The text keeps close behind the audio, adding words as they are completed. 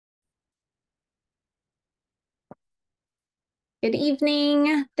Good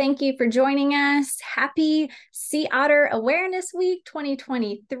evening. Thank you for joining us. Happy Sea Otter Awareness Week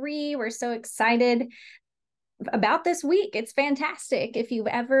 2023. We're so excited about this week. It's fantastic. If you've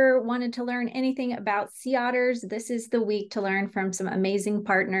ever wanted to learn anything about sea otters, this is the week to learn from some amazing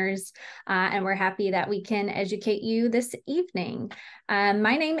partners. And we're happy that we can educate you this evening.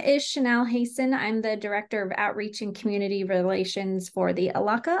 My name is Chanel Hason. I'm the Director of Outreach and Community Relations for the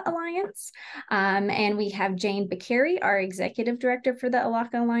Elakha Alliance. And we have Jane Bacchieri, our Executive Director for the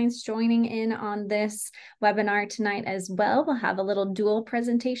Elakha Alliance, joining in on this webinar tonight as well. We'll have a little dual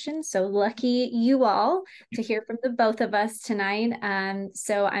presentation. So lucky you all to hear from the both of us tonight.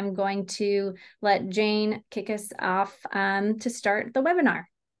 So I'm going to let Jane kick us off to start the webinar.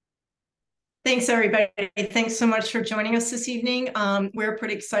 Thanks, everybody. Thanks so much for joining us this evening. We're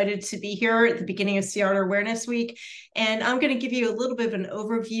pretty excited to be here at the beginning of Sea Otter Awareness Week. And I'm going to give you a little bit of an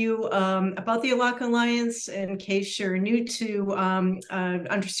overview about the Elakha Alliance in case you're new to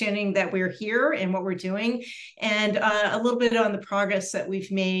understanding that we're here and what we're doing, and a little bit on the progress that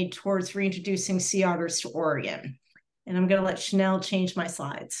we've made towards reintroducing sea otters to Oregon. And I'm going to let Chanel change my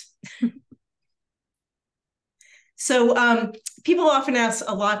slides. So people often ask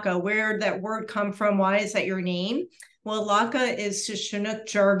Elakha, where did that word come from? Why is that your name? Well, Elakha is a Chinook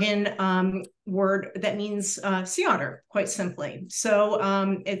jargon word that means sea otter, quite simply. So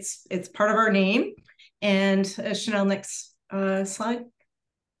it's part of our name. And Chanel, next slide.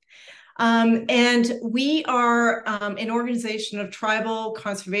 And we are an organization of tribal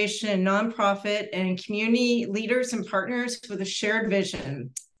conservation, nonprofit, and community leaders and partners with a shared vision.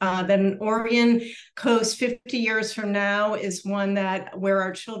 That an Oregon coast 50 years from now is one where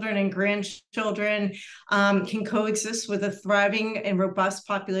our children and grandchildren can coexist with a thriving and robust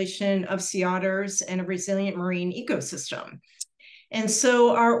population of sea otters and a resilient marine ecosystem. And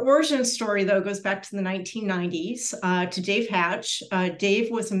so our origin story, though, goes back to the 1990s to Dave Hatch. Dave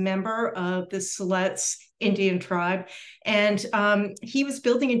was a member of the Siletz Indian tribe, and he was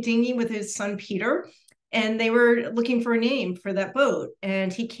building a dinghy with his son, Peter. And they were looking for a name for that boat.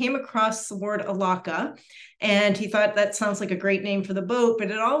 And he came across the word Elakha, and he thought that sounds like a great name for the boat, but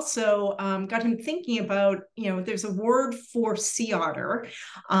it also got him thinking about, there's a word for sea otter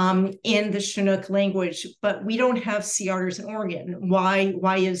in the Chinook language, but we don't have sea otters in Oregon. Why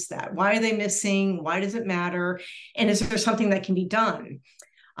is that? Why are they missing? Why does it matter? And is there something that can be done?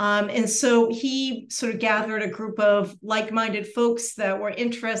 And so he sort of gathered a group of like-minded folks that were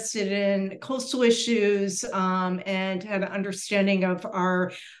interested in coastal issues and had an understanding of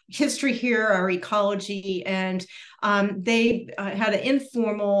our history here, our ecology. And they had an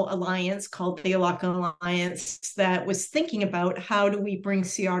informal alliance called the Elakha Alliance that was thinking about how do we bring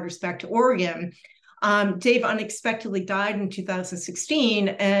sea otters back to Oregon. Dave unexpectedly died in 2016,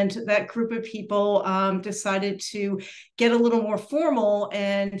 and that group of people decided to get a little more formal,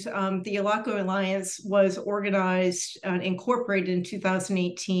 and the Elakha Alliance was organized and incorporated in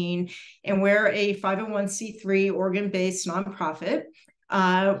 2018, and we're a 501c3 Oregon-based nonprofit.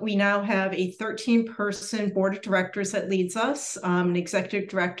 We now have a 13-person board of directors that leads us, an executive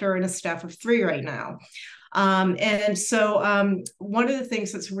director, and a staff of 3 right now. And so one of the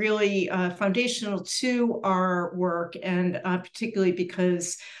things that's really foundational to our work, and particularly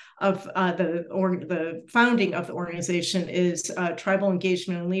because of the founding of the organization, is tribal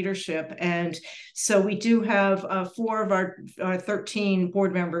engagement and leadership. And so we do have 4 of our 13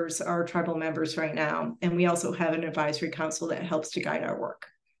 board members are tribal members right now. And we also have an advisory council that helps to guide our work.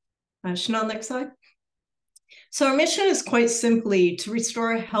 Chanel, next slide. So our mission is quite simply to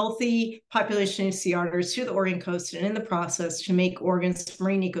restore a healthy population of sea otters to the Oregon coast, and in the process to make Oregon's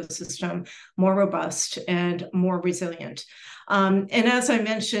marine ecosystem more robust and more resilient. And as I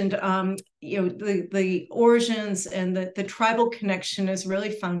mentioned, the origins and the tribal connection is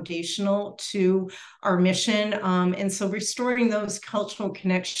really foundational to our mission. And so restoring those cultural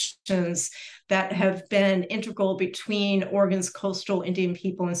connections that have been integral between Oregon's coastal Indian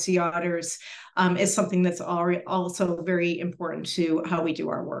people and sea otters is something that's also very important to how we do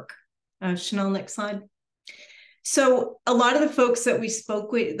our work. Chanel, next slide. So a lot of the folks that we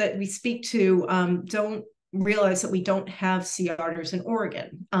speak to don't realize that we don't have sea otters in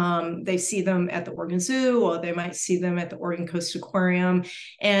Oregon. They see them at the Oregon Zoo, or they might see them at the Oregon Coast Aquarium.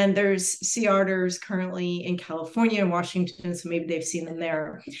 And there's sea otters currently in California and Washington, so maybe they've seen them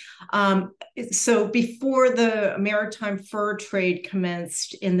there. So before the maritime fur trade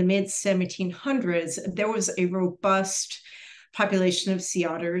commenced in the mid-1700s, there was a robust population of sea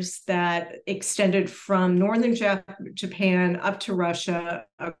otters that extended from northern Japan up to Russia,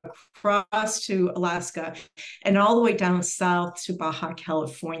 across to Alaska, and all the way down south to Baja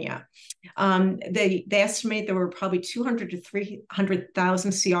California. They estimate there were probably 200 to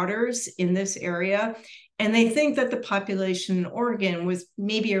 300,000 sea otters in this area. And they think that the population in Oregon was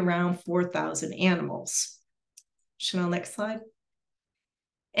maybe around 4,000 animals. Chanel, next slide.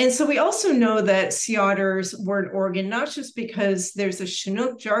 And so we also know that sea otters were in Oregon, not just because there's a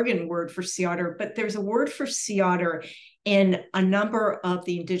Chinook jargon word for sea otter, but there's a word for sea otter in a number of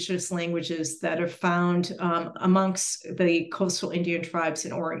the indigenous languages that are found amongst the coastal Indian tribes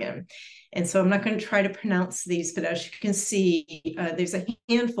in Oregon. And so I'm not going to try to pronounce these, but as you can see, there's a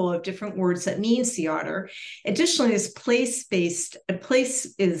handful of different words that mean sea otter. Additionally, this place-based, a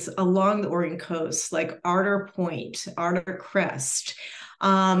place is along the Oregon coast, like Otter Point, Otter Crest,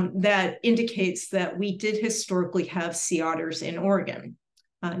 that indicates that we did historically have sea otters in Oregon.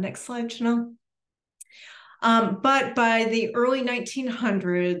 Next slide, Chanel. But by the early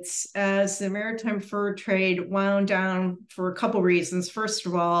 1900s, as the maritime fur trade wound down for a couple reasons. First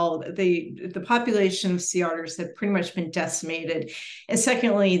of all, the population of sea otters had pretty much been decimated. And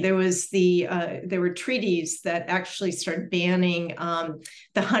secondly, there were treaties that actually started banning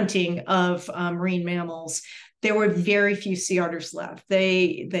the hunting of marine mammals. There were very few sea otters left.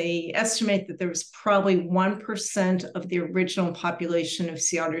 They estimate that there was probably 1% of the original population of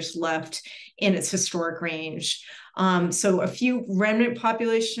sea otters left in its historic range. So a few remnant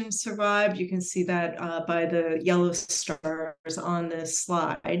populations survived. You can see that by the yellow stars on this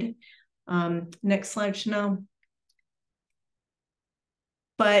slide. Next slide, Chanel.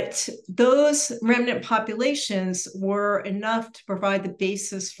 But those remnant populations were enough to provide the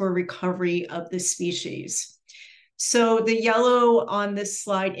basis for recovery of the species. So the yellow on this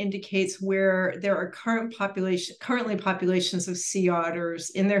slide indicates where there are currently populations of sea otters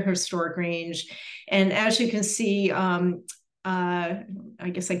in their historic range. And as you can see, I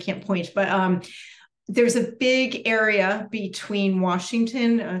guess I can't point, but there's a big area between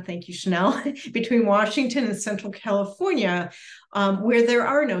Washington, thank you, Chanel, between Washington and Central California, where there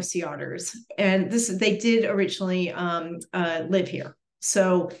are no sea otters. And they did originally live here.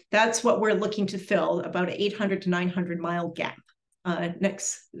 So that's what we're looking to fill, about an 800 to 900 mile gap.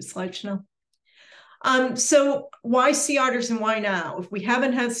 Next slide, Chanel. So why sea otters and why now? If we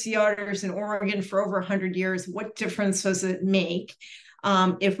haven't had sea otters in Oregon for over 100 years, what difference does it make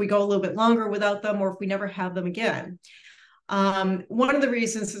if we go a little bit longer without them, or if we never have them again? One of the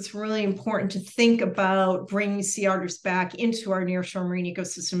reasons it's really important to think about bringing sea otters back into our nearshore marine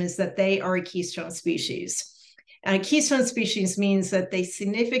ecosystem is that they are a keystone species. And a keystone species means that they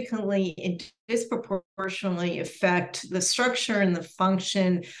significantly and disproportionately affect the structure and the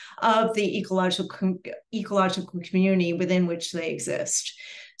function of the ecological community within which they exist.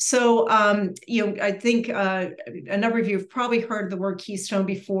 So, I think a number of you have probably heard the word keystone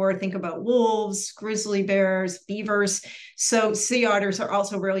before. Think about wolves, grizzly bears, beavers. So sea otters are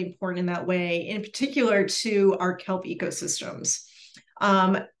also really important in that way, in particular to our kelp ecosystems.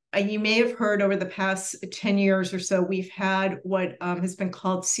 You may have heard over the past 10 years or so, we've had what has been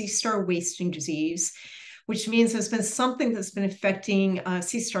called sea star wasting disease, which means there's been something that's been affecting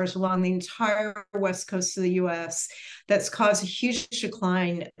sea stars along the entire west coast of the US that's caused a huge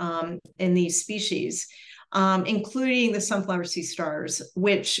decline in these species, including the sunflower sea stars,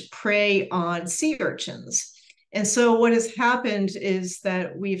 which prey on sea urchins. And so what has happened is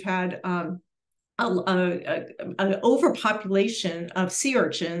that we've had an overpopulation of sea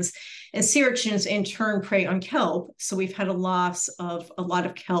urchins, and sea urchins in turn prey on kelp. So we've had a loss of a lot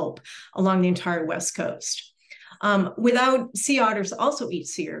of kelp along the entire West Coast. Without sea otters also eat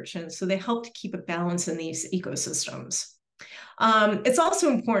sea urchins, so they help to keep a balance in these ecosystems. It's also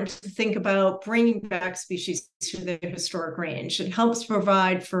important to think about bringing back species to their historic range. It helps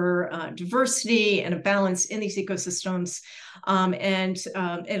provide for diversity and a balance in these ecosystems, and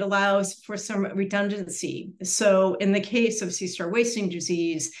it allows for some redundancy. So in the case of sea star wasting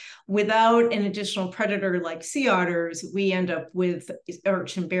disease, without an additional predator like sea otters, we end up with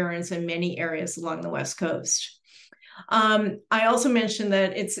urchin barrens in many areas along the West Coast. I also mentioned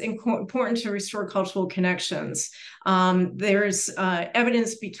that it's important to restore cultural connections. There's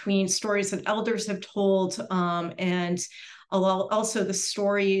evidence between stories that elders have told and also the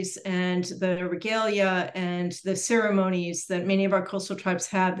stories and the regalia and the ceremonies that many of our coastal tribes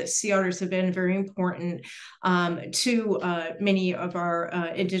have, that sea otters have been very important to many of our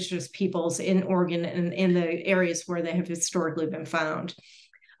indigenous peoples in Oregon and in the areas where they have historically been found.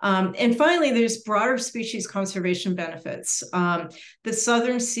 And finally, there's broader species conservation benefits. The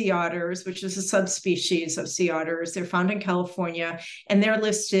southern sea otters, which is a subspecies of sea otters, they're found in California, and they're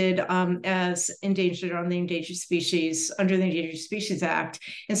listed as endangered on the Endangered Species under the Endangered Species Act.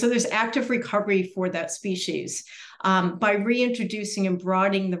 And so there's active recovery for that species. By reintroducing and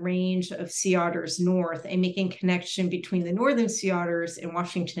broadening the range of sea otters north and making connection between the northern sea otters in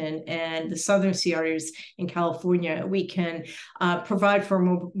Washington and the southern sea otters in California, we can provide for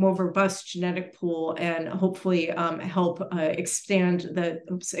a more robust genetic pool and hopefully help expand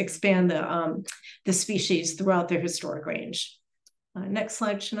the species throughout their historic range. Next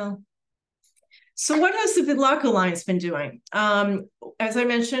slide, Chanel. So what has the Elakha Alliance been doing? As I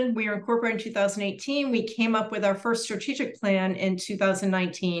mentioned, we were incorporated in 2018. We came up with our first strategic plan in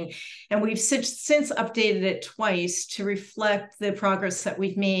 2019, and we've since updated it twice to reflect the progress that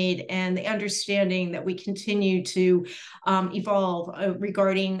we've made and the understanding that we continue to evolve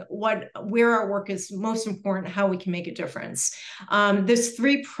regarding where our work is most important, how we can make a difference. There's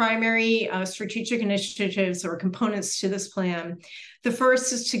three primary strategic initiatives or components to this plan. The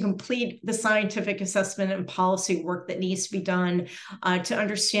first is to complete the scientific assessment and policy work that needs to be done to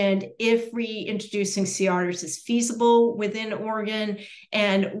understand if reintroducing sea otters is feasible within Oregon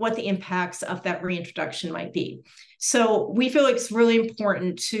and what the impacts of that reintroduction might be. So we feel like it's really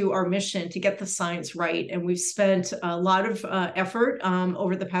important to our mission to get the science right. And we've spent a lot of effort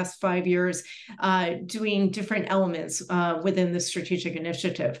over the past 5 years doing different elements within the strategic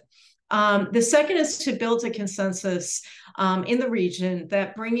initiative. The second is to build a consensus in the region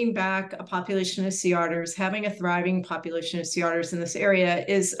that bringing back a population of sea otters, having a thriving population of sea otters in this area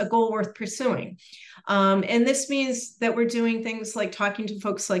is a goal worth pursuing. And this means that we're doing things like talking to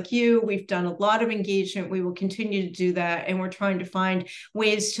folks like you. We've done a lot of engagement. We will continue to do that. And we're trying to find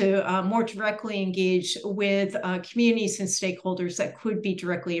ways to more directly engage with communities and stakeholders that could be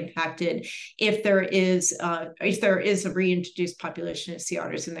directly impacted if there is a reintroduced population of sea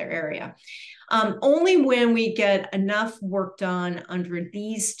otters in their area. Only when we get enough work done under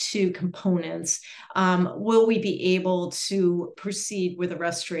these two components will we be able to proceed with the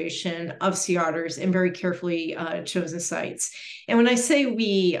restoration of sea otters in very carefully chosen sites. And when I say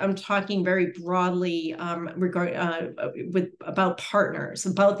we, I'm talking very broadly about partners,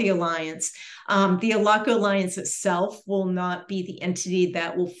 about the Alliance. The Elakha Alliance itself will not be the entity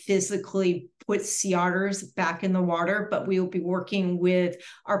that will physically put sea otters back in the water, but we will be working with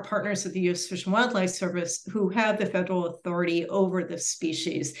our partners at the U.S. Fish and Wildlife Service who have the federal authority over the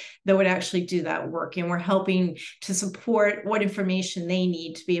species that would actually do that work. And we're helping to support what information they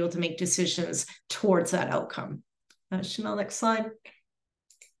need to be able to make decisions towards that outcome. Chanel, next slide.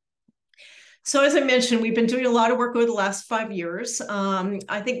 So as I mentioned, we've been doing a lot of work over the last 5 years.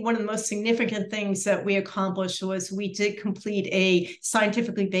 I think one of the most significant things that we accomplished was we did complete a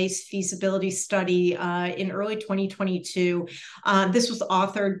scientifically based feasibility study in early 2022. This was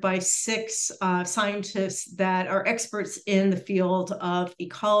authored by 6 scientists that are experts in the field of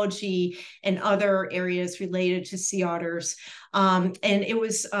ecology and other areas related to sea otters. And it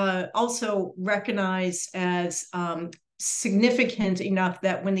was also recognized as significant enough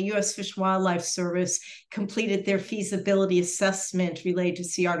that when the U.S. Fish and Wildlife Service completed their feasibility assessment related to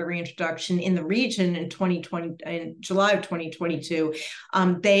sea otter reintroduction in the region in July of 2022,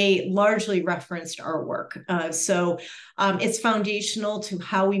 they largely referenced our work. So it's foundational to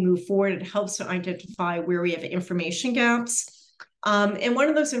how we move forward. It helps to identify where we have information gaps. And one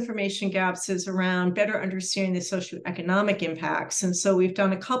of those information gaps is around better understanding the socioeconomic impacts. And so we've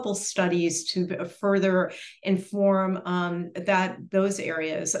done a couple studies to further inform those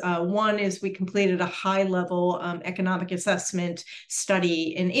areas. One is we completed a high-level economic assessment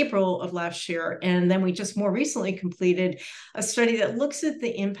study in April of last year. And then we just more recently completed a study that looks at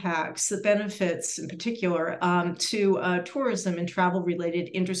the impacts, the benefits in particular, to tourism and travel-related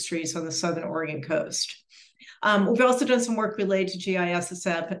industries on the Southern Oregon coast. We've also done some work related to GIS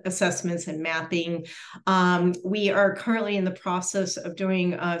assessments and mapping. We are currently in the process of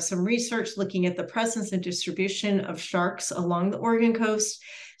doing some research looking at the presence and distribution of sharks along the Oregon coast,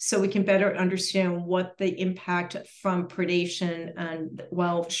 so we can better understand what the impact from predation. And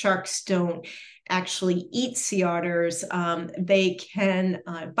while sharks don't actually eat sea otters, they can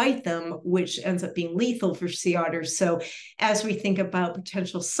bite them, which ends up being lethal for sea otters. So as we think about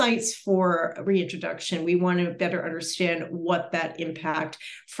potential sites for reintroduction, we want to better understand what that impact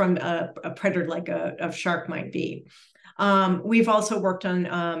from a predator like a shark might be. We've also worked on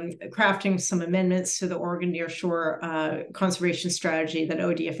crafting some amendments to the Oregon Nearshore Conservation Strategy that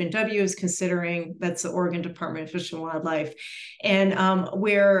ODFNW is considering. That's the Oregon Department of Fish and Wildlife. And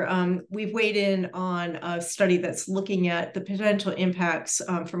we've weighed in on a study that's looking at the potential impacts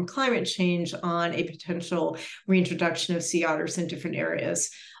from climate change on a potential reintroduction of sea otters in different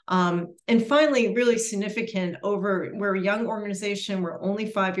areas. And finally, really significant, we're a young organization, we're only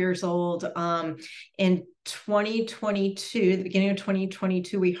 5 years old. In 2022, the beginning of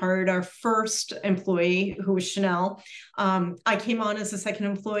 2022, we hired our first employee, who was Chanel. I came on as a second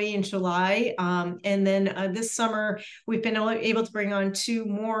employee in July. And then this summer, we've been able to bring on 2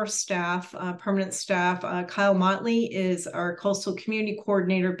 more staff, permanent staff. Kyle Motley is our coastal community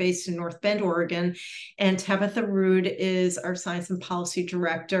coordinator based in North Bend, Oregon. And Tabitha Rood is our science and policy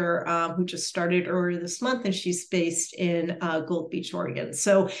director, who just started earlier this month, and she's based in Gold Beach, Oregon.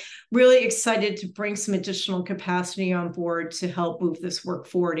 So really excited to bring some additional capacity on board to help move this work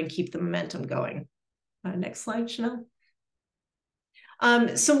forward and keep the momentum going. Next slide, Chanel.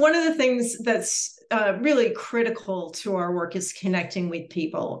 So one of the things that's really critical to our work is connecting with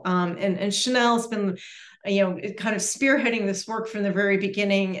people. And Chanel's been, kind of spearheading this work from the very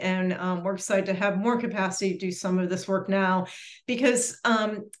beginning. And we're excited to have more capacity to do some of this work now, because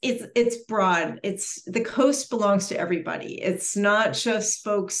it's broad. The coast belongs to everybody. It's not just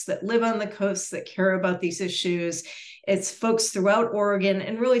folks that live on the coast that care about these issues. It's folks throughout Oregon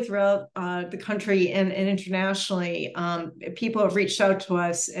and really throughout the country and internationally. People have reached out to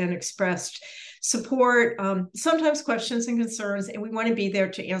us and expressed support, sometimes questions and concerns, and we want to be there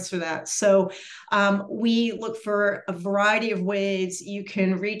to answer that. So we look for a variety of ways. You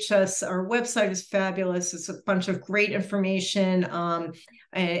can reach us. Our website is fabulous. It's a bunch of great information.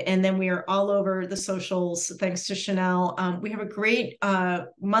 And then we are all over the socials, thanks to Chanel. We have a great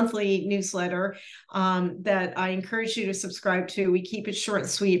monthly newsletter that I encourage you to subscribe to. We keep it short and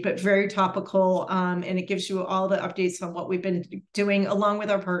sweet, but very topical. And it gives you all the updates on what we've been doing along with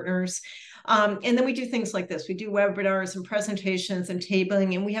our partners. And then we do things like this. We do webinars and presentations and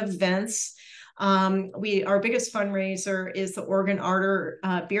tabling, and we have events. Our biggest fundraiser is the Oregon Otter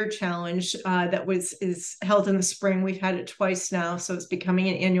Beer Challenge that is held in the spring. We've had it twice now, so it's becoming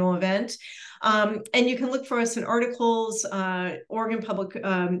an annual event. And you can look for us in articles. Oregon Public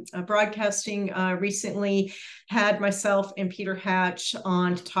Broadcasting recently had myself and Peter Hatch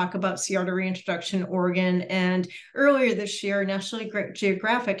on to talk about sea otter reintroduction in Oregon. And earlier this year, National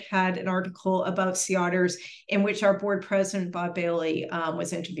Geographic had an article about sea otters in which our board president, Bob Bailey,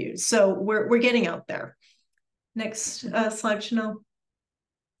 was interviewed. So we're getting out there. Next slide, Chanel.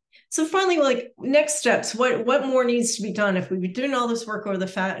 So finally, next steps, what more needs to be done? If we've been doing all this work over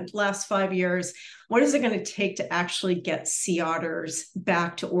the last 5 years, what is it going to take to actually get sea otters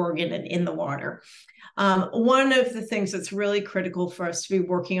back to Oregon and in the water? One of the things that's really critical for us to be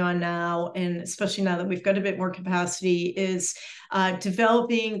working on now, and especially now that we've got a bit more capacity, is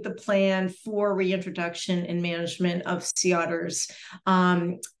developing the plan for reintroduction and management of sea otters.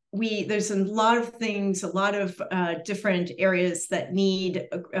 There's a lot of things, a lot of different areas that need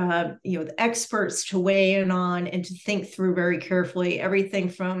the experts to weigh in on and to think through very carefully. Everything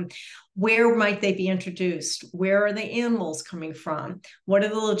from where might they be introduced? Where are the animals coming from? What are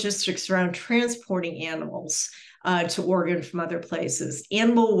the logistics around transporting animals to Oregon from other places?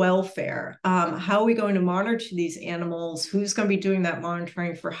 Animal welfare. How are we going to monitor these animals? Who's going to be doing that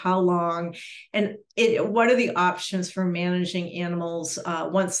monitoring for how long? And what are the options for managing animals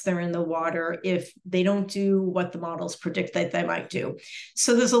once they're in the water if they don't do what the models predict that they might do?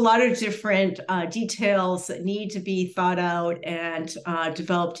 So there's a lot of different details that need to be thought out and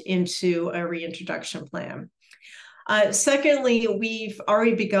developed into a reintroduction plan. Secondly, we've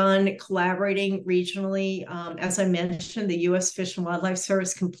already begun collaborating regionally. As I mentioned, the U.S. Fish and Wildlife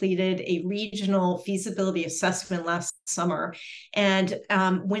Service completed a regional feasibility assessment last summer. And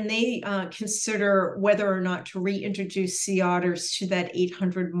when they consider whether or not to reintroduce sea otters to that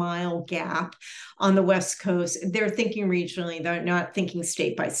 800-mile gap on the West Coast, they're thinking regionally. They're not thinking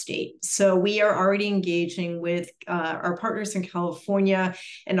state by state. So we are already engaging with our partners in California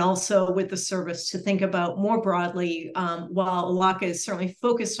and also with the service to think about more broadly. While Elakha is certainly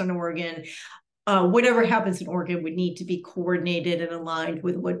focused on Oregon, whatever happens in Oregon would need to be coordinated and aligned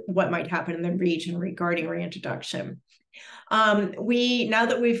with what might happen in the region regarding reintroduction. Now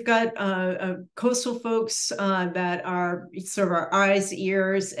that we've got coastal folks that are sort of our eyes,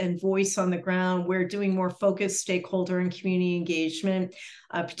 ears, and voice on the ground, we're doing more focused stakeholder and community engagement,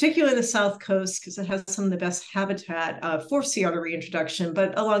 particularly in the South Coast, because it has some of the best habitat for sea otter reintroduction,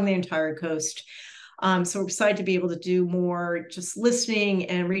 but along the entire coast. So we're excited to be able to do more just listening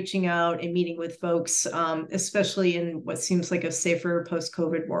and reaching out and meeting with folks, especially in what seems like a safer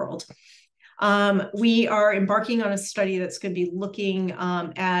post-COVID world. We are embarking on a study that's going to be looking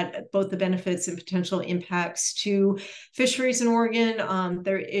at both the benefits and potential impacts to fisheries in Oregon.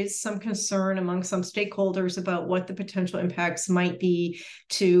 There is some concern among some stakeholders about what the potential impacts might be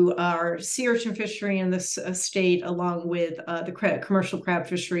to our sea urchin fishery in this state, along with the commercial crab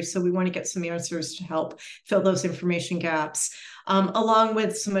fishery. So we want to get some answers to help fill those information gaps. Along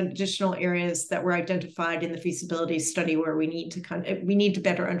with some additional areas that were identified in the feasibility study where we need to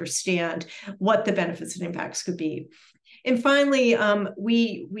better understand what the benefits and impacts could be. And finally,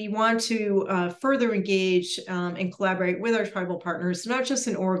 we want to further engage and collaborate with our tribal partners, not just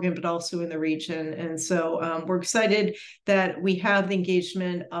in Oregon, but also in the region. And so we're excited that we have the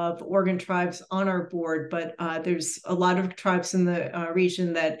engagement of Oregon tribes on our board, but there's a lot of tribes in the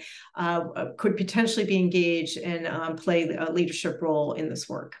region that could potentially be engaged and play a leadership role in this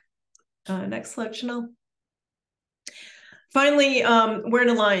work. Next slide, Chanel. Finally, we're an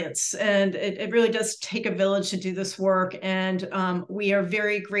alliance, and it really does take a village to do this work. And we are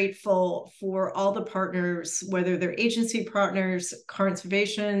very grateful for all the partners, whether they're agency partners,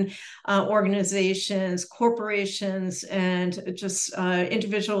 conservation organizations, corporations, and just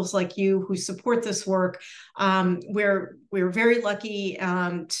individuals like you who support this work. We're very lucky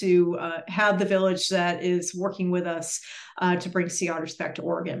to have the village that is working with us to bring sea otters back to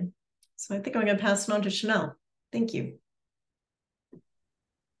Oregon. So I think I'm going to pass it on to Chanel. Thank you.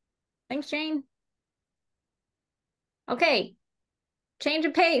 Thanks, Jane. Okay, change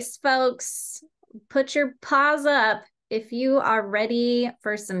of pace, folks. Put your paws up if you are ready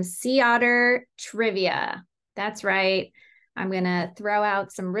for some sea otter trivia. That's right. I'm going to throw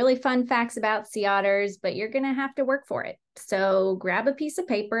out some really fun facts about sea otters, but you're going to have to work for it. So grab a piece of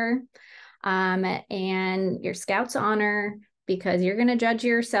paper and your Scout's honor, because you're going to judge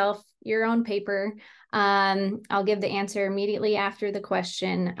yourself, your own paper. I'll give the answer immediately after the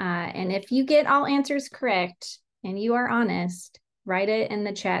question. And if you get all answers correct and you are honest, write it in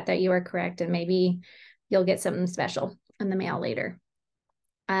the chat that you are correct, and maybe you'll get something special in the mail later.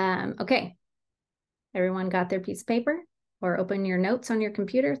 Okay, everyone got their piece of paper, or open your notes on your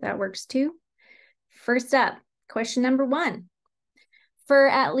computer. That works too. First up, question number 1. For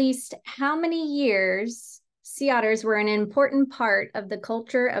at least how many years sea otters were an important part of the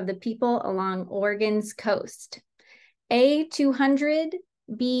culture of the people along Oregon's coast? A, 200,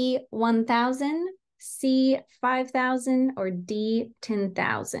 B, 1,000, C, 5,000, or D,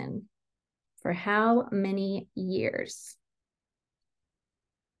 10,000? For how many years?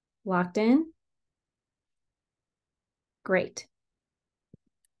 Locked in? Great.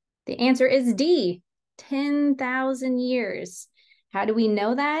 The answer is D, 10,000 years. How do we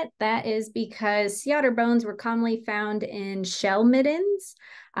know that? That is because sea otter bones were commonly found in shell middens,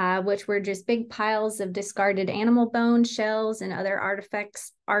 which were just big piles of discarded animal bone, shells, and other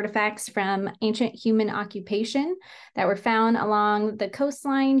artifacts from ancient human occupation that were found along the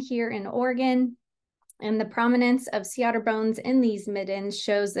coastline here in Oregon. And the prominence of sea otter bones in these middens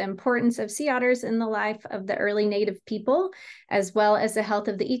shows the importance of sea otters in the life of the early native people, as well as the health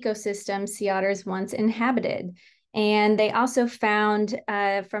of the ecosystem sea otters once inhabited. And they also found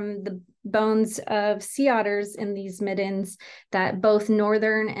from the bones of sea otters in these middens that both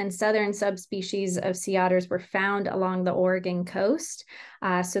northern and southern subspecies of sea otters were found along the Oregon coast.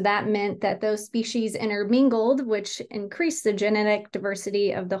 So that meant that those species intermingled, which increased the genetic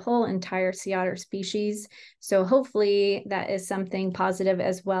diversity of the whole entire sea otter species. So hopefully that is something positive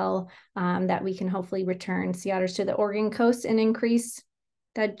as well, that we can hopefully return sea otters to the Oregon coast and increase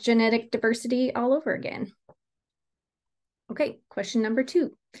that genetic diversity all over again. Okay, question number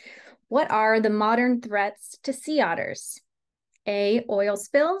 2. What are the modern threats to sea otters? A, oil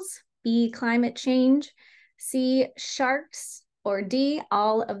spills, B, climate change, C, sharks, or D,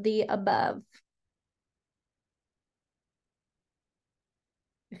 all of the above?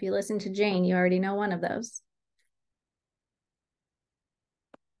 If you listen to Jane, you already know one of those.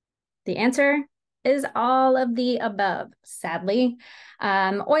 The answer is all of the above, sadly.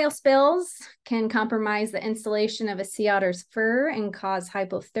 Oil spills can compromise the installation of a sea otter's fur and cause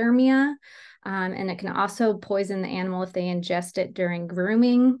hypothermia. And it can also poison the animal if they ingest it during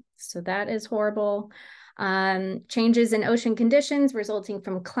grooming. So that is horrible. Changes in ocean conditions resulting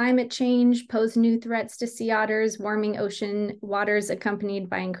from climate change pose new threats to sea otters. Warming ocean waters accompanied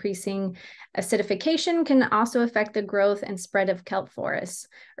by increasing acidification can also affect the growth and spread of kelp forests,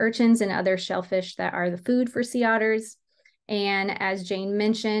 urchins, and other shellfish that are the food for sea otters. And as Jane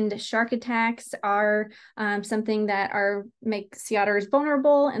mentioned, shark attacks are something that make sea otters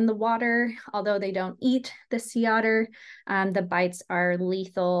vulnerable in the water. Although they don't eat the sea otter, the bites are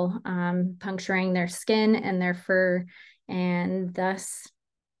lethal, puncturing their skin and their fur, and thus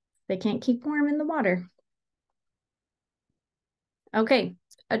they can't keep warm in the water. Okay,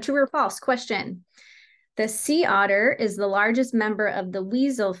 a true or false question. The sea otter is the largest member of the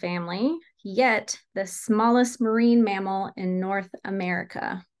weasel family, yet the smallest marine mammal in North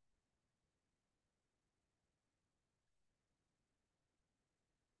America.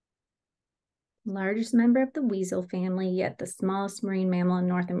 Largest member of the weasel family, yet the smallest marine mammal in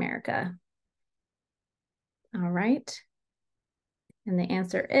North America. All right. And the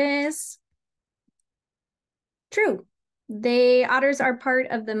answer is true. Otters are part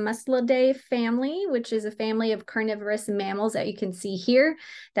of the Muscelidae family, which is a family of carnivorous mammals that you can see here.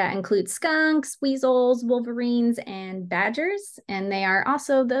 That includes skunks, weasels, wolverines, and badgers. And they are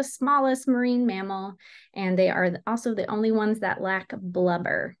also the smallest marine mammal, and they are also the only ones that lack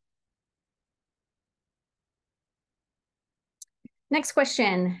blubber. Next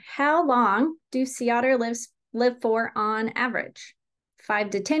question. How long do sea otter live for on average? 5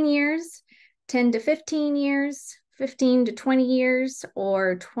 to 10 years, 10 to 15 years, 15 to 20 years,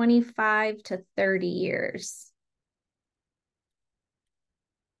 or 25 to 30 years?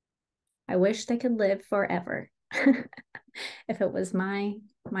 I wish they could live forever if it was my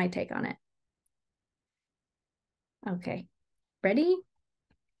take on it. Okay, ready?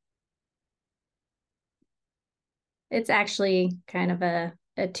 It's actually kind of a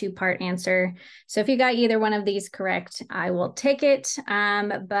two-part answer. So if you got either one of these correct, I will take it.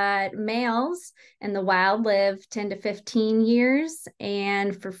 But males in the wild live 10 to 15 years.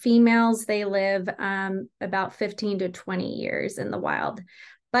 And for females, they live about 15 to 20 years in the wild.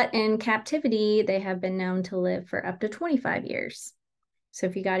 But in captivity, they have been known to live for up to 25 years. So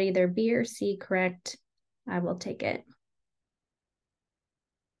if you got either B or C correct, I will take it.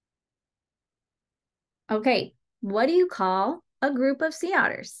 Okay, what do you call a group of sea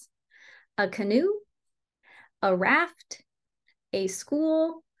otters? A canoe, a raft, a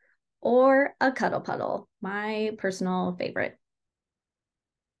school, or a cuddle puddle? My personal favorite.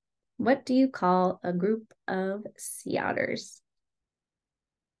 What do you call a group of sea otters?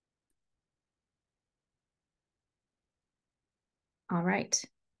 All right,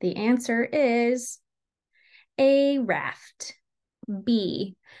 the answer is a raft.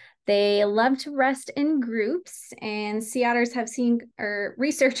 B. They love to rest in groups, and sea otters have seen, or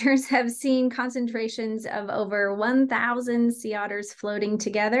researchers have seen, concentrations of over 1,000 sea otters floating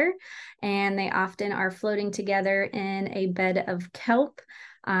together, and they often are floating together in a bed of kelp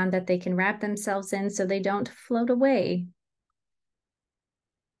that they can wrap themselves in so they don't float away.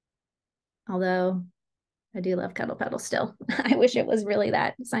 Although I do love cuddle puddle still. I wish it was really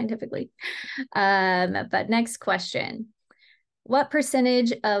that scientifically. But next question. What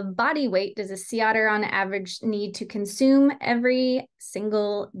percentage of body weight does a sea otter on average need to consume every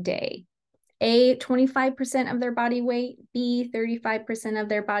single day? A, 25% of their body weight, B, 35% of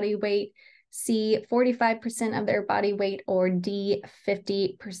their body weight, C, 45% of their body weight, or D,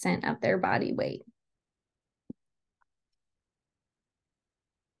 50% of their body weight.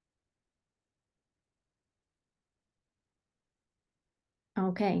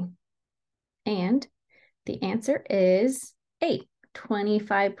 Okay, and the answer is A,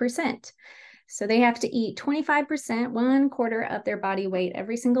 25%. So they have to eat 25%, 1/4 of their body weight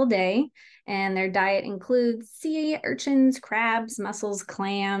every single day. And their diet includes sea urchins, crabs, mussels,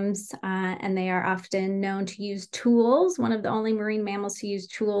 clams, and they are often known to use tools, one of the only marine mammals to use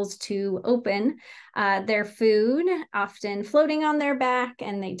tools to open their food, often floating on their back,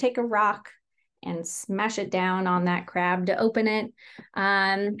 and they take a rock and smash it down on that crab to open it.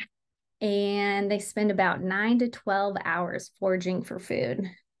 And they spend about 9 to 12 hours foraging for food.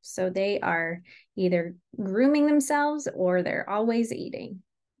 So they are either grooming themselves or they're always eating,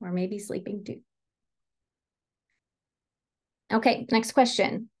 or maybe sleeping too. Okay, next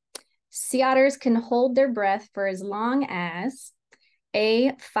question. Sea otters can hold their breath for as long as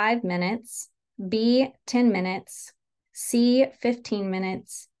A, 5 minutes, B, 10 minutes, C, 15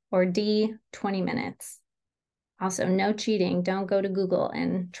 minutes, or D, 20 minutes. Also, no cheating. Don't go to Google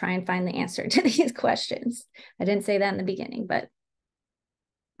and try and find the answer to these questions. I didn't say that in the beginning, but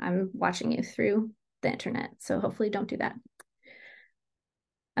I'm watching you through the internet, so hopefully don't do that.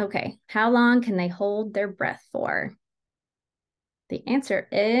 Okay, how long can they hold their breath for? The answer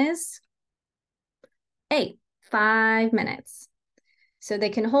is A, 5 minutes. So they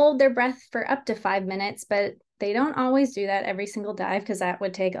can hold their breath for up to 5 minutes, but they don't always do that every single dive because that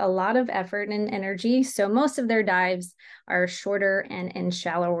would take a lot of effort and energy. So most of their dives are shorter and in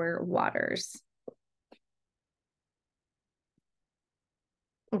shallower waters.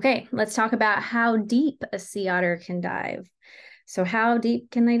 Okay, let's talk about how deep a sea otter can dive. So how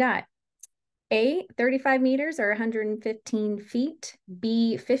deep can they dive? A, 35 meters or 115 feet.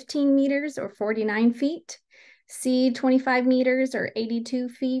 B, 15 meters or 49 feet. C, 25 meters or 82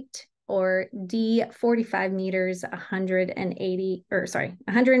 feet. Or D, 45 meters,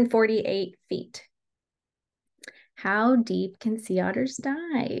 148 feet. How deep can sea otters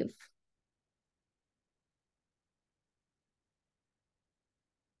dive?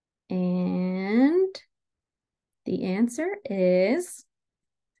 And the answer is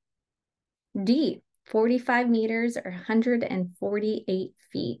D, 45 meters or 148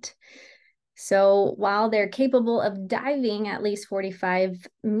 feet. So while they're capable of diving at least 45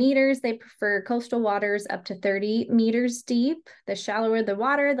 meters, they prefer coastal waters up to 30 meters deep. The shallower the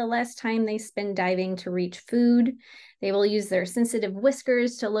water, the less time they spend diving to reach food. They will use their sensitive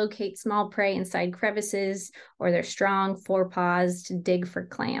whiskers to locate small prey inside crevices, or their strong forepaws to dig for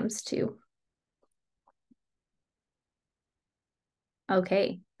clams too.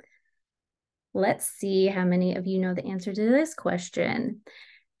 Okay, let's see how many of you know the answer to this question.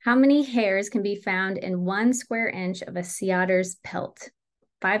 How many hairs can be found in 1 square inch of a sea otter's pelt?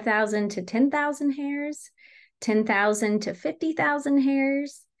 5,000 to 10,000 hairs, 10,000 to 50,000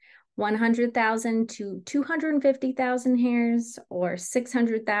 hairs, 100,000 to 250,000 hairs, or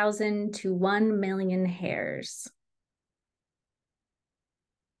 600,000 to 1 million hairs?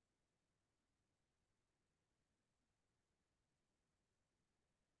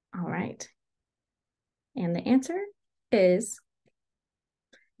 All right. And the answer is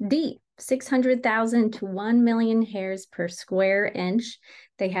D, 600,000 to 1 million hairs per square inch.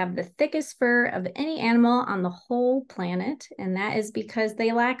 They have the thickest fur of any animal on the whole planet, and that is because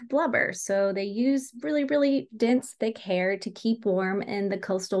they lack blubber. So they use really, really dense, thick hair to keep warm in the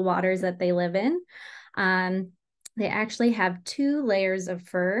coastal waters that they live in. They actually have 2 layers of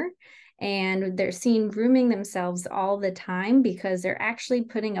fur, and they're seen grooming themselves all the time because they're actually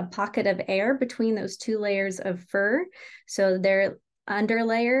putting a pocket of air between those 2 layers of fur. So their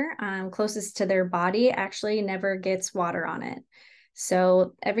underlayer closest to their body actually never gets water on it.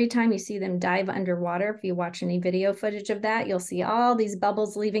 So every time you see them dive underwater, if you watch any video footage of that, you'll see all these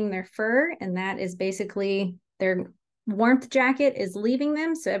bubbles leaving their fur, and that is basically their warmth jacket is leaving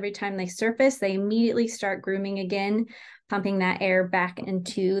them. So every time they surface, they immediately start grooming again, pumping that air back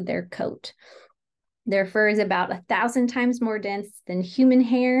into their coat. Their fur is about 1,000 times more dense than human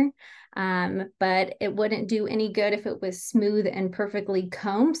hair, but it wouldn't do any good if it was smooth and perfectly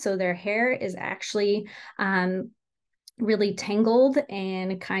combed. So their hair is actually really tangled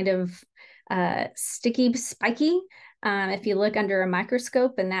and kind of sticky, spiky. If you look under a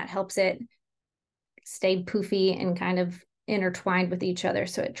microscope, and that helps it stay poofy and kind of intertwined with each other,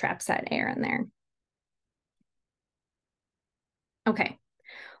 so it traps that air in there. Okay.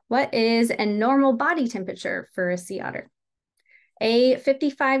 What is a normal body temperature for a sea otter? A,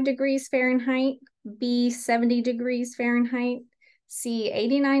 55 degrees Fahrenheit, B, 70 degrees Fahrenheit, C,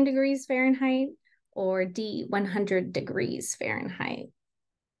 89 degrees Fahrenheit, or D, 100 degrees Fahrenheit?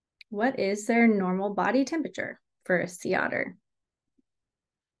 What is their normal body temperature for a sea otter?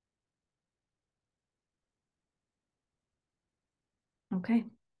 Okay.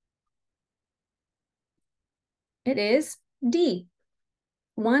 It is D,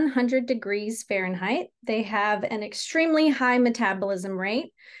 100 degrees Fahrenheit. They have an extremely high metabolism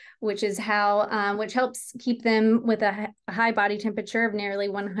rate, which is how which helps keep them with a high body temperature of nearly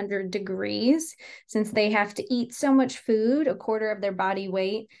 100 degrees. Since they have to eat so much food, a quarter of their body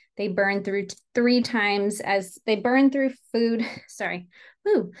weight, they burn through food.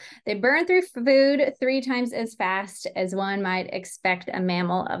 They burn through food 3 times as fast as one might expect a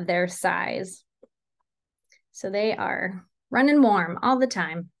mammal of their size. So they are running warm all the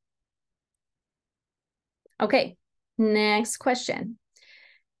time. Okay, next question.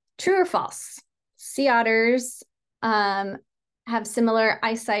 True or false? Sea otters have similar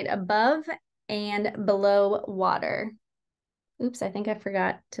eyesight above and below water. Oops, I think I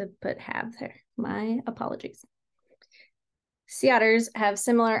forgot to put have there. My apologies. Sea otters have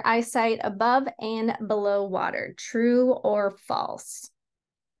similar eyesight above and below water. True or false?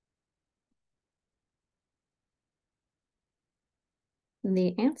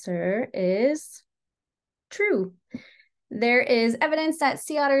 The answer is true. There is evidence that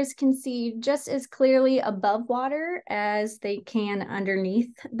sea otters can see just as clearly above water as they can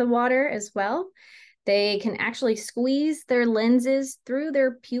underneath the water as well. They can actually squeeze their lenses through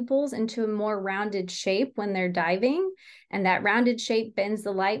their pupils into a more rounded shape when they're diving. And that rounded shape bends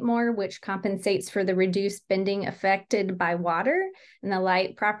the light more, which compensates for the reduced bending affected by water. And the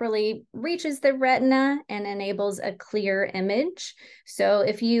light properly reaches the retina and enables a clear image. So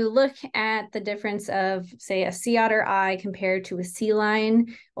if you look at the difference of, say, a sea otter eye compared to a sea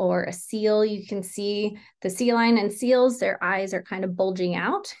lion or a seal, you can see the sea lion and seals, their eyes are kind of bulging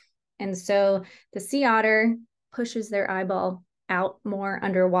out. And so the sea otter pushes their eyeball out more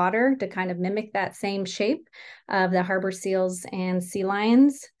underwater to kind of mimic that same shape of the harbor seals and sea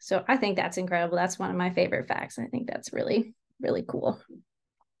lions. So I think that's incredible. That's one of my favorite facts. I think that's really, really cool.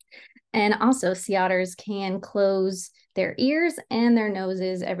 And also sea otters can close their ears and their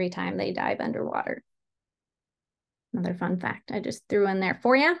noses every time they dive underwater. Another fun fact I just threw in there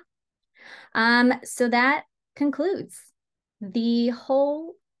for you. So that concludes the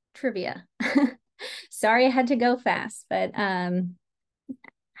whole trivia. Sorry I had to go fast, but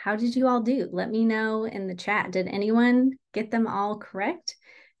how did you all do? Let me know in the chat. Did anyone get them all correct?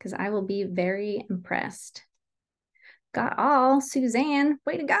 Because I will be very impressed. Got all. Suzanne,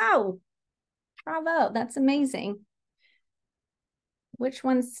 way to go. Bravo, that's amazing. Which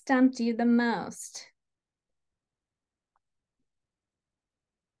one stumped you the most?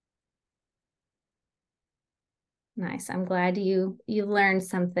 Nice. I'm glad you learned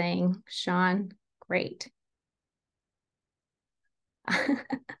something, Sean. Great.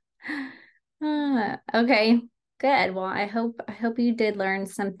 Okay, good. Well, I hope you did learn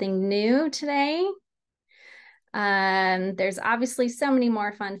something new today. There's obviously so many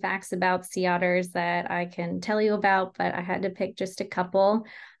more fun facts about sea otters that I can tell you about, but I had to pick just a couple.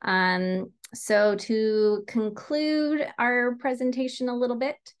 So to conclude our presentation a little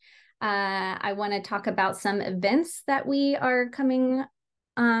bit, I want to talk about some events that we are coming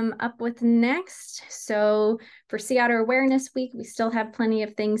up with next. So for Sea Otter Awareness Week, we still have plenty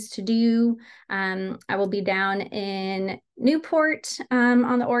of things to do. I will be down in Newport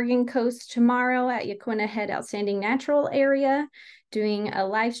on the Oregon coast tomorrow at Yaquina Head Outstanding Natural Area, doing a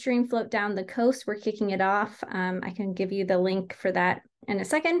live stream float down the coast. We're kicking it off. I can give you the link for that in a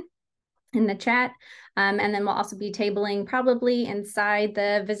second in the chat. And then we'll also be tabling probably inside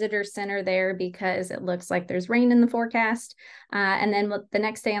the visitor center there because it looks like there's rain in the forecast. And then the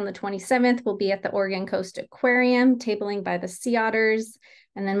next day on the 27th, we'll be at the Oregon Coast Aquarium, tabling by the sea otters.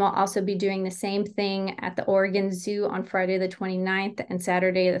 And then we'll also be doing the same thing at the Oregon Zoo on Friday the 29th and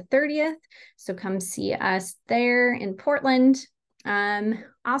Saturday the 30th. So come see us there in Portland.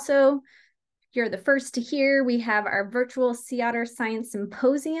 Also, you're the first to hear, we have our virtual Sea Otter Science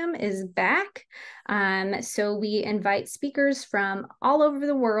Symposium is back. So we invite speakers from all over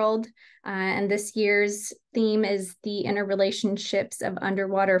the world. And this year's theme is the interrelationships of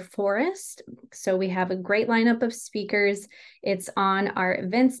underwater forest. So we have a great lineup of speakers. It's on our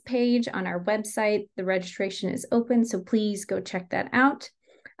events page on our website. The registration is open, so please go check that out.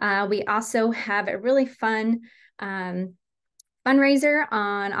 We also have a really fun fundraiser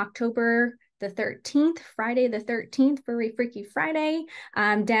on October the 13th, Friday the 13th, Furry Freaky Friday,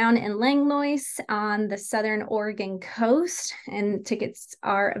 down in Langlois on the Southern Oregon coast. And tickets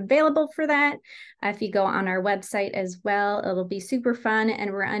are available for that. If you go on our website as well, it'll be super fun. And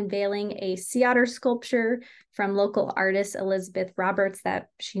we're unveiling a sea otter sculpture from local artist Elizabeth Roberts that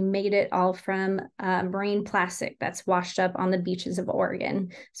she made it all from marine plastic that's washed up on the beaches of Oregon.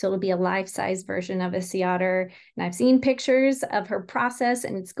 So it'll be a life-size version of a sea otter. And I've seen pictures of her process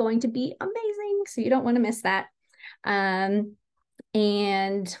and it's going to be amazing. So you don't want to miss that. And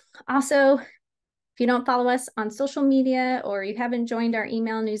also, if you don't follow us on social media or you haven't joined our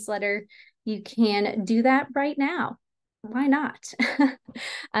email newsletter, you can do that right now. Why not?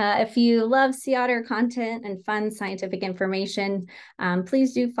 If you love sea otter content and fun scientific information,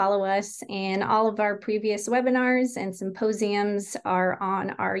 please do follow us. And all of our previous webinars and symposiums are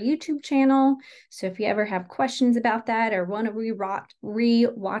on our YouTube channel. So if you ever have questions about that or want to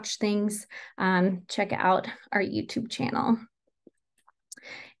re-watch things, check out our YouTube channel.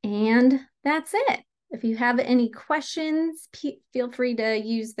 And that's it. If you have any questions, feel free to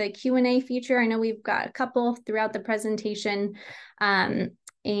use the Q&A feature. I know we've got a couple throughout the presentation, or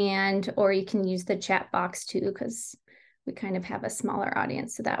you can use the chat box too, because we kind of have a smaller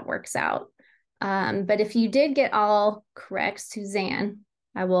audience, so that works out. But if you did get all correct, Suzanne,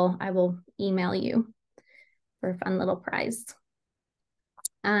 I will email you for a fun little prize.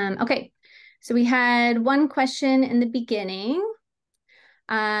 Okay, so we had one question in the beginning.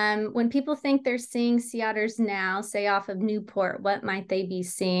 When people think they're seeing sea otters now, say off of Newport, what might they be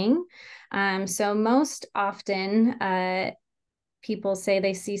seeing? So most often people say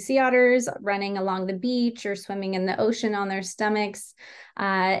they see sea otters running along the beach or swimming in the ocean on their stomachs.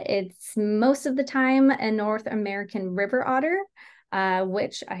 It's most of the time a North American river otter,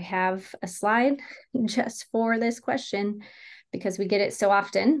 which I have a slide just for this question because we get it so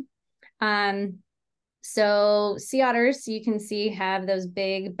often. So sea otters, you can see, have those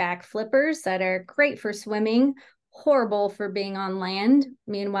big back flippers that are great for swimming, horrible for being on land.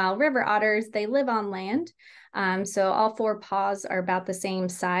 Meanwhile, river otters, they live on land. So all four paws are about the same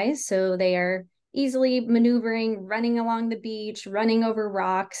size. So they are easily maneuvering, running along the beach, running over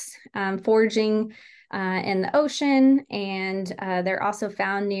rocks, foraging in the ocean. And they're also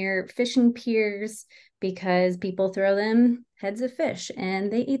found near fishing piers because people throw them heads of fish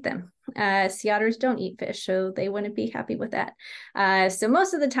and they eat them. Sea otters don't eat fish, so they wouldn't be happy with that. So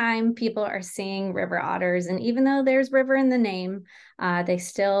most of the time, people are seeing river otters, and even though there's river in the name, they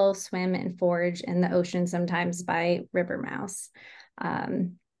still swim and forage in the ocean, sometimes by river mouse.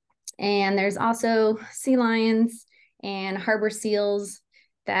 And there's also sea lions and harbor seals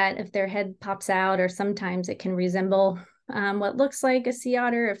that if their head pops out, or sometimes it can resemble what looks like a sea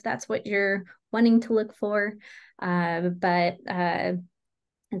otter, if that's what you're wanting to look for. But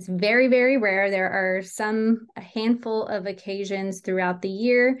it's very, very rare. There are a handful of occasions throughout the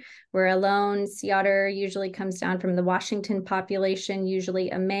year where a lone sea otter usually comes down from the Washington population, usually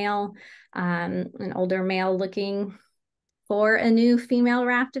a male, an older male looking for a new female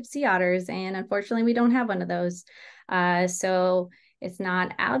raft of sea otters. And unfortunately, we don't have one of those. So it's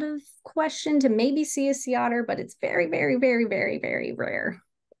not out of question to maybe see a sea otter, but it's very, very, very, very, very rare.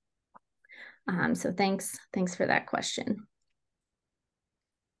 So thanks for that question.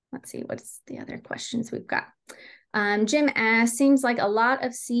 Let's see, what's the other questions we've got? Jim asks, seems like a lot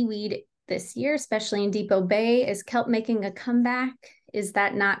of seaweed this year, especially in Depot Bay. Is kelp making a comeback? Is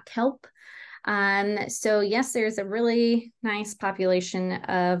that not kelp? So yes, there's a really nice population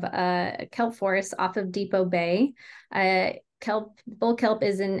of kelp forest off of Depot Bay. Bull kelp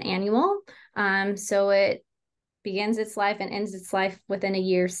is an annual, so it begins its life and ends its life within a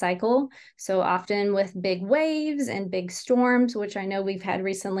year cycle. So often with big waves and big storms, which I know we've had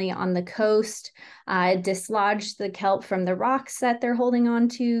recently on the coast, dislodge the kelp from the rocks that they're holding on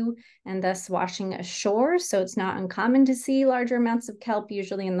to and thus washing ashore. So it's not uncommon to see larger amounts of kelp,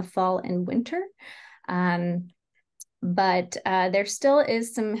 usually in the fall and winter. But there still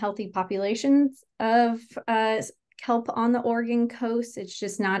is some healthy populations of kelp on the Oregon coast. It's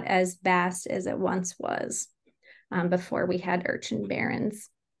just not as vast as it once was. Before we had urchin barrens.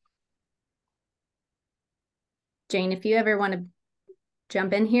 Jane, if you ever want to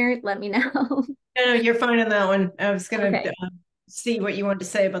jump in here, let me know. No, you're fine on that one. I was going to see what you wanted to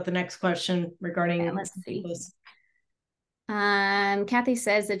say about the next question regarding. Yeah, let's see. Kathy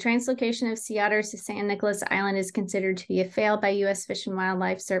says the translocation of sea otters to San Nicolas Island is considered to be a fail by U.S. Fish and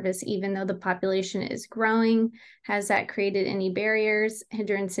Wildlife Service, even though the population is growing. Has that created any barriers,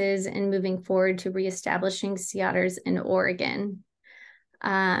 hindrances in moving forward to reestablishing sea otters in Oregon?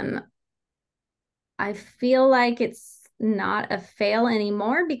 I feel like it's not a fail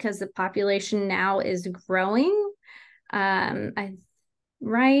anymore because the population now is growing. I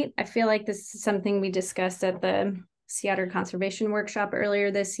feel like this is something we discussed at the Sea Otter Conservation Workshop earlier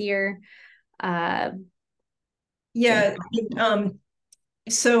this year. So I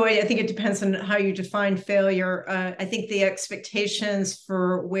think it depends on how you define failure. I think the expectations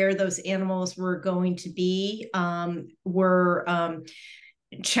for where those animals were going to be were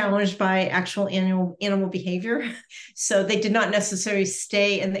challenged by actual animal behavior. So they did not necessarily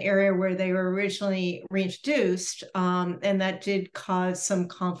stay in the area where they were originally reintroduced. And that did cause some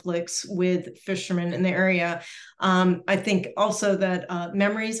conflicts with fishermen in the area. I think also that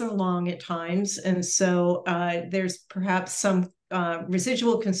memories are long at times. And so there's perhaps some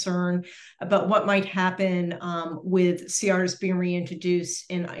residual concern about what might happen with sea otters being reintroduced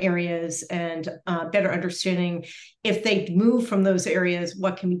in areas, and better understanding if they move from those areas,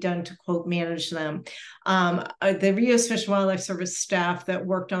 what can be done to, quote, manage them. The U.S. Fish and Wildlife Service staff that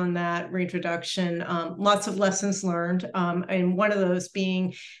worked on that reintroduction, lots of lessons learned. And one of those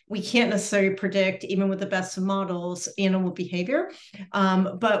being, we can't necessarily predict, even with the best of models, animal behavior.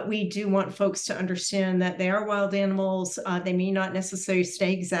 But we do want folks to understand that they are wild animals. They may not necessarily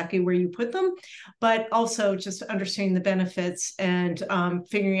stay exactly where you put them, but also just understanding the benefits and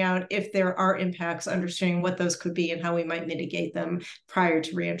figuring out if there are impacts, understanding what those could be and how we might mitigate them prior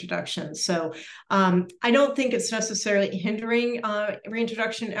to reintroduction. So I don't think it's necessarily hindering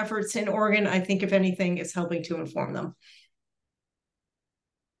reintroduction efforts in Oregon. I think if anything, it's helping to inform them.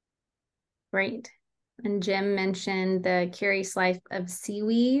 Great. And Jim mentioned The Curious Life of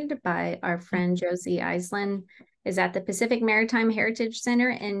Seaweed by our friend Josie Iselin. is at the Pacific Maritime Heritage Center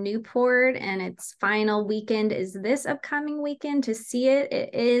in Newport, and its final weekend is this upcoming weekend. To see it,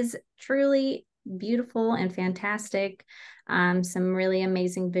 it is truly beautiful and fantastic. Some really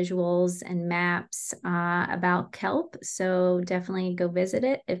amazing visuals and maps about kelp. So definitely go visit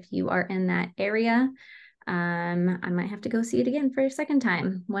it if you are in that area. I might have to go see it again for a second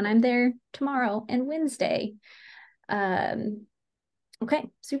time when I'm there tomorrow and Wednesday. Okay,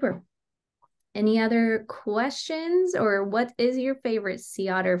 super. Any other questions, or what is your favorite sea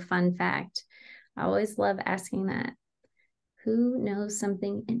otter fun fact? I always love asking that. Who knows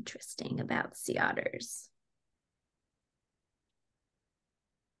something interesting about sea otters?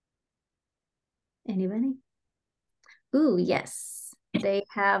 Anybody? Ooh, yes. They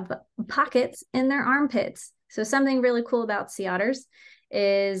have pockets in their armpits. So something really cool about sea otters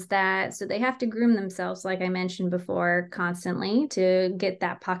is that, so they have to groom themselves, like I mentioned before, constantly to get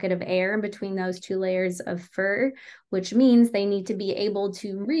that pocket of air in between those two layers of fur, which means they need to be able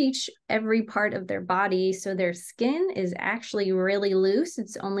to reach every part of their body. So their skin is actually really loose.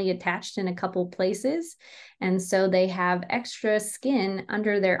 It's only attached in a couple places. And so they have extra skin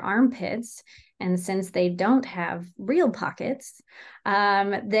under their armpits. And since they don't have real pockets,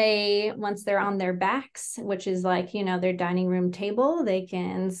 once they're on their backs, which is like, their dining room table, they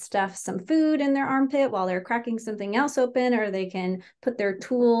can stuff some food in their armpit while they're cracking something else open, or they can put their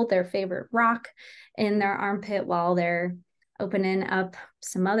tool, their favorite rock, in their armpit while they're opening up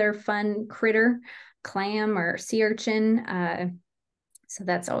some other fun critter, clam or sea urchin. So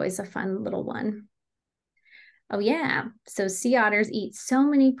that's always a fun little one. Oh, yeah. So sea otters eat so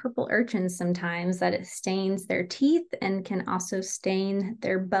many purple urchins sometimes that it stains their teeth and can also stain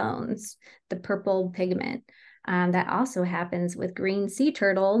their bones, the purple pigment. That also happens with green sea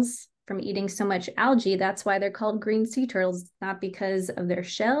turtles from eating so much algae. That's why they're called green sea turtles, not because of their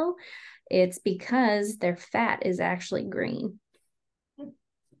shell. It's because their fat is actually green.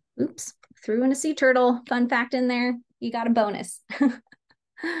 Oops, threw in a sea turtle. Fun fact in there. You got a bonus.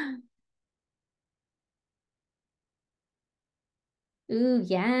 Ooh,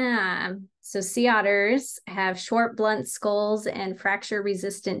 yeah. So sea otters have short, blunt skulls and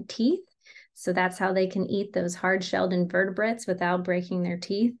fracture-resistant teeth. So that's how they can eat those hard-shelled invertebrates without breaking their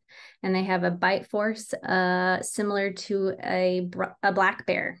teeth. And they have a bite force similar to a black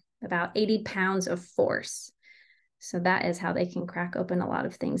bear, about 80 pounds of force. So that is how they can crack open a lot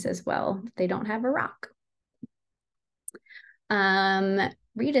of things as well if they don't have a rock.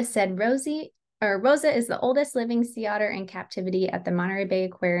 Rita said Rosa is the oldest living sea otter in captivity at the Monterey Bay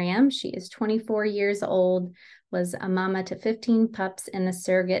Aquarium. She is 24 years old, was a mama to 15 pups in the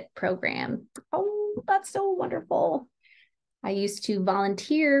surrogate program. Oh, that's so wonderful. I used to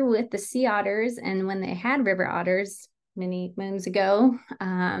volunteer with the sea otters, and when they had river otters many moons ago,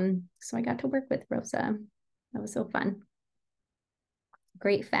 so I got to work with Rosa. That was so fun.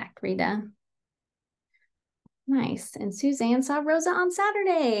 Great fact, Rita. Nice. And Suzanne saw Rosa on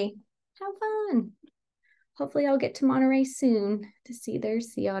Saturday. How fun. Hopefully I'll get to Monterey soon to see their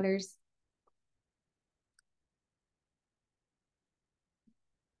sea otters.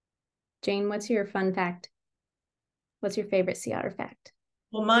 Jane, what's your fun fact? What's your favorite sea otter fact?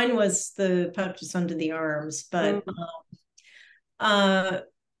 Well, mine was the pouches under the arms, but I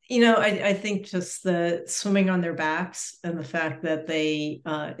think just the swimming on their backs and the fact that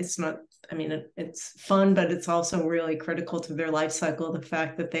it's not, it's fun, but it's also really critical to their life cycle. The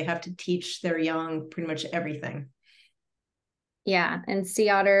fact that they have to teach their young pretty much everything. Yeah, and sea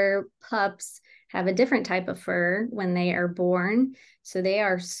otter pups have a different type of fur when they are born. So they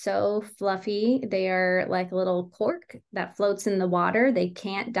are so fluffy. They are like a little cork that floats in the water. They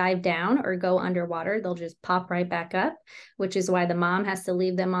can't dive down or go underwater. They'll just pop right back up, which is why the mom has to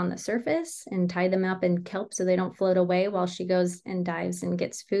leave them on the surface and tie them up in kelp so they don't float away while she goes and dives and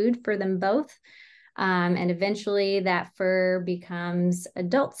gets food for them both. And eventually that fur becomes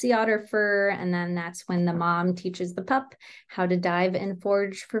adult sea otter fur. And then that's when the mom teaches the pup how to dive and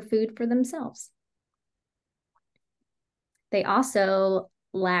forage for food for themselves. They also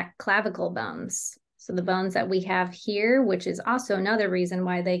lack clavicle bones. So the bones that we have here, which is also another reason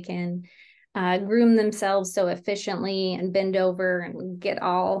why they can groom themselves so efficiently and bend over and get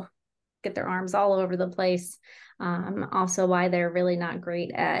their arms all over the place. Also why they're really not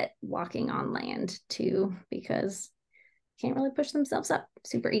great at walking on land too, because they can't really push themselves up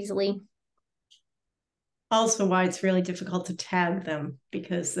super easily. Also why it's really difficult to tag them,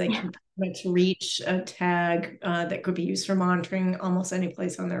 because they can pretty much reach a tag that could be used for monitoring almost any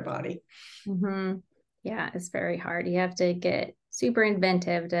place on their body. Mm-hmm. Yeah, it's very hard. You have to get super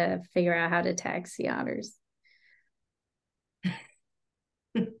inventive to figure out how to tag sea otters.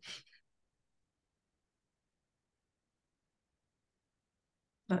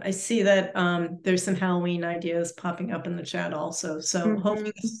 I see that there's some Halloween ideas popping up in the chat also. So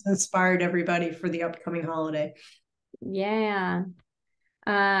hopefully this has inspired everybody for the upcoming holiday. Yeah.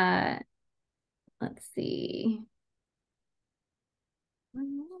 Let's see.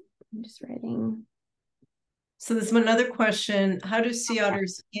 I'm just writing. So there's another question. How do sea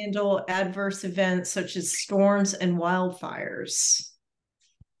otters handle adverse events such as storms and wildfires?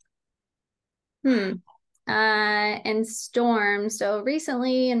 And storms. So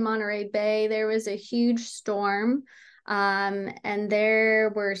recently in Monterey Bay, there was a huge storm. And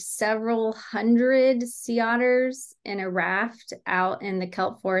there were several hundred sea otters in a raft out in the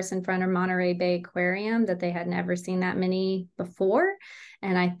kelp forest in front of Monterey Bay Aquarium that they had never seen that many before.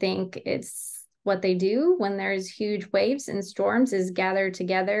 And I think it's what they do when there's huge waves and storms is gather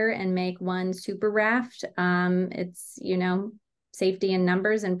together and make one super raft. It's, safety in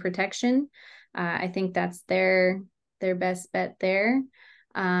numbers and protection. I think that's their best bet there.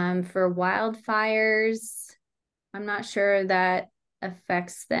 For wildfires, I'm not sure that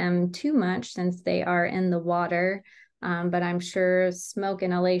affects them too much since they are in the water. But I'm sure smoke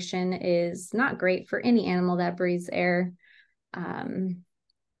inhalation is not great for any animal that breathes air.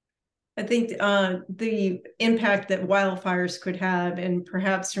 I think the impact that wildfires could have, and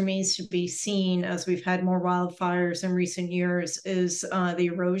perhaps remains to be seen as we've had more wildfires in recent years, is the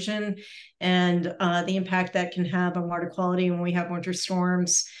erosion and the impact that can have on water quality when we have winter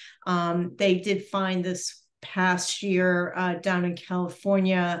storms. They did find this past year down in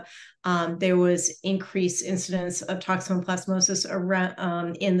California, there was increased incidence of toxoplasmosis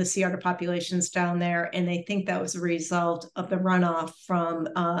around, in the sea otter populations down there, and they think that was a result of the runoff from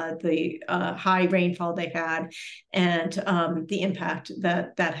the high rainfall they had and the impact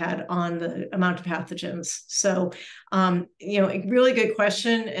that had on the amount of pathogens. So, a really good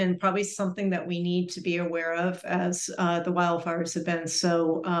question, and probably something that we need to be aware of as the wildfires have been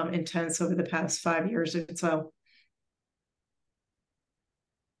so intense over the past 5 years or so.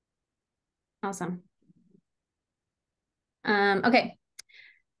 Awesome. Okay.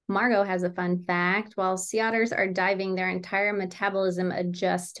 Margot has a fun fact. While sea otters are diving, their entire metabolism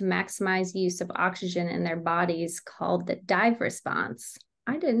adjusts to maximize use of oxygen in their bodies, called the dive response.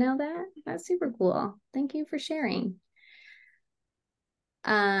 I didn't know that. That's super cool. Thank you for sharing.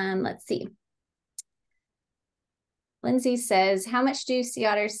 Let's see. Lindsay says, how much do sea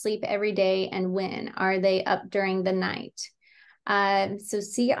otters sleep every day and when? Are they up during the night? So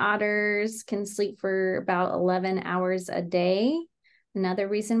sea otters can sleep for about 11 hours a day. Another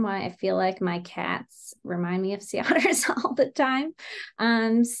reason why I feel like my cats remind me of sea otters all the time.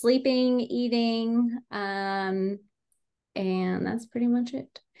 Sleeping, eating, and that's pretty much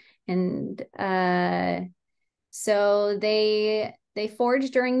it. And so they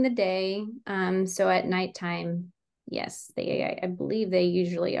forage during the day. So at nighttime, yes, I believe they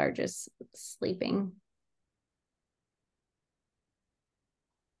usually are just sleeping.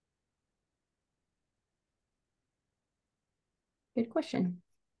 Good question.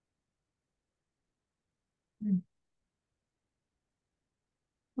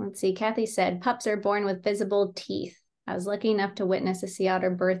 Let's see. Kathy said, pups are born with visible teeth. I was lucky enough to witness a sea otter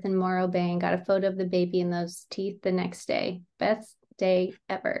birth in Morro Bay and got a photo of the baby and those teeth the next day. Best day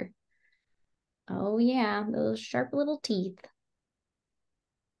ever. Oh, yeah. Those sharp little teeth.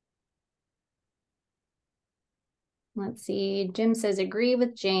 Let's see. Jim says, agree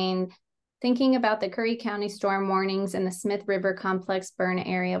with Jane. Thinking about the Curry County storm warnings and the Smith River complex burn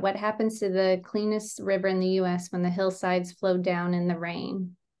area, what happens to the cleanest river in the U.S. when the hillsides flow down in the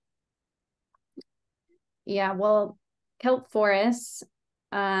rain? Yeah, well, kelp forests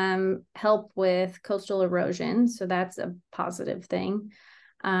help with coastal erosion, so that's a positive thing.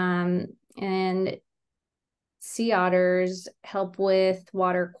 And sea otters help with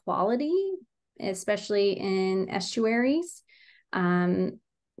water quality, especially in estuaries.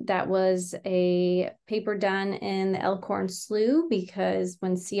 That was a paper done in the Elkhorn Slough because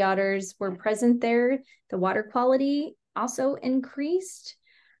when sea otters were present there, the water quality also increased.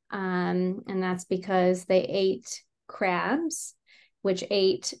 And that's because they ate crabs, which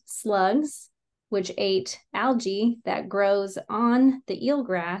ate slugs, which ate algae that grows on the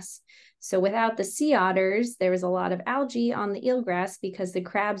eelgrass. So without the sea otters, there was a lot of algae on the eelgrass because the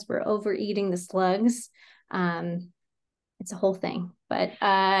crabs were overeating the slugs. It's a whole thing. But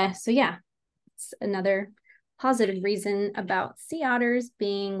so yeah, it's another positive reason about sea otters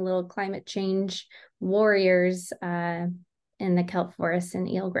being little climate change warriors in the kelp forest and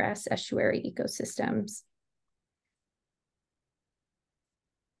eelgrass estuary ecosystems.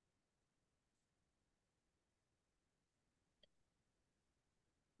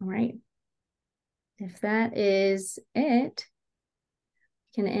 All right. If that is it,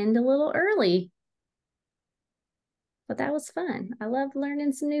 can end a little early. But that was fun. I love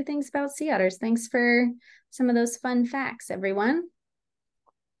learning some new things about sea otters. Thanks for some of those fun facts, everyone.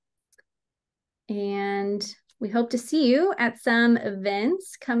 And we hope to see you at some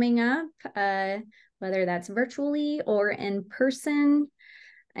events coming up, whether that's virtually or in person.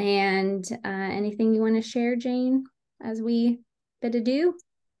 And anything you want to share, Jane, as we bid adieu?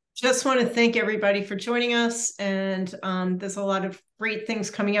 Just want to thank everybody for joining us. And there's a lot of great things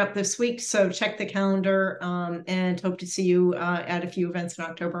coming up this week. So check the calendar and hope to see you at a few events in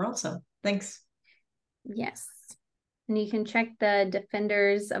October also. Thanks. Yes. And you can check the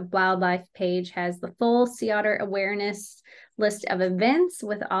Defenders of Wildlife page, has the full Sea Otter Awareness list of events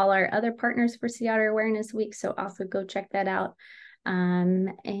with all our other partners for Sea Otter Awareness Week. So also go check that out.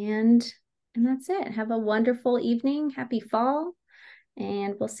 And that's it. Have a wonderful evening. Happy fall.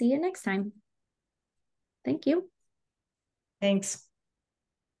 And we'll see you next time. Thank you. Thanks.